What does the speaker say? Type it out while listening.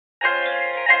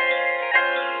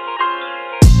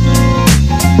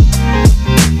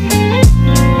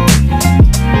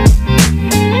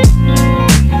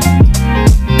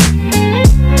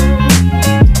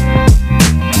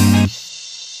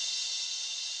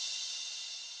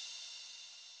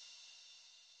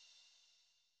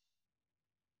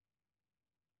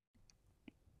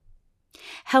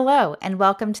Hello, and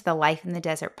welcome to the Life in the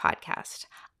Desert podcast.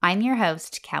 I'm your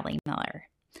host, Kelly Miller.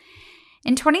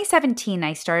 In 2017,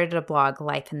 I started a blog,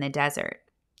 Life in the Desert.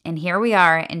 And here we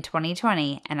are in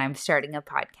 2020, and I'm starting a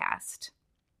podcast.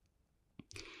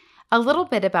 A little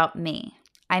bit about me.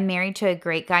 I'm married to a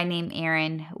great guy named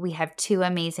Aaron. We have 2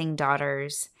 amazing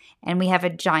daughters, and we have a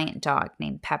giant dog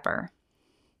named Pepper.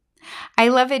 I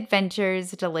love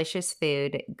adventures, delicious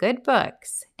food, good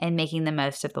books, and making the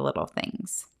most of the little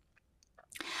things.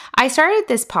 I started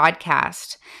this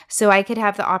podcast so I could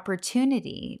have the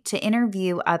opportunity to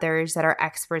interview others that are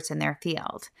experts in their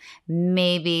field.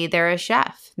 Maybe they're a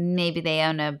chef. Maybe they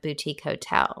own a boutique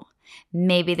hotel.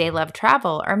 Maybe they love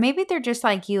travel, or maybe they're just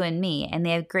like you and me and they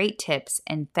have great tips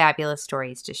and fabulous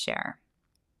stories to share.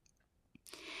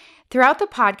 Throughout the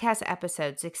podcast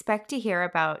episodes, expect to hear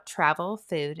about travel,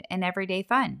 food, and everyday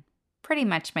fun. Pretty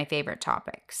much my favorite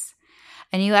topics.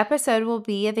 A new episode will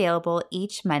be available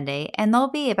each Monday, and they'll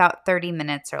be about 30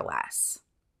 minutes or less.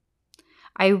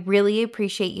 I really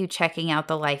appreciate you checking out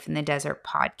the Life in the Desert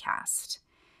podcast.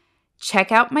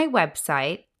 Check out my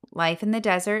website,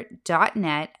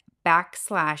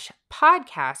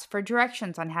 lifeinthedesert.net/podcast for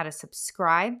directions on how to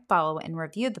subscribe, follow, and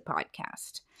review the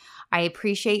podcast. I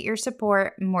appreciate your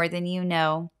support more than you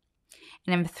know,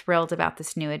 and I'm thrilled about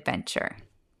this new adventure.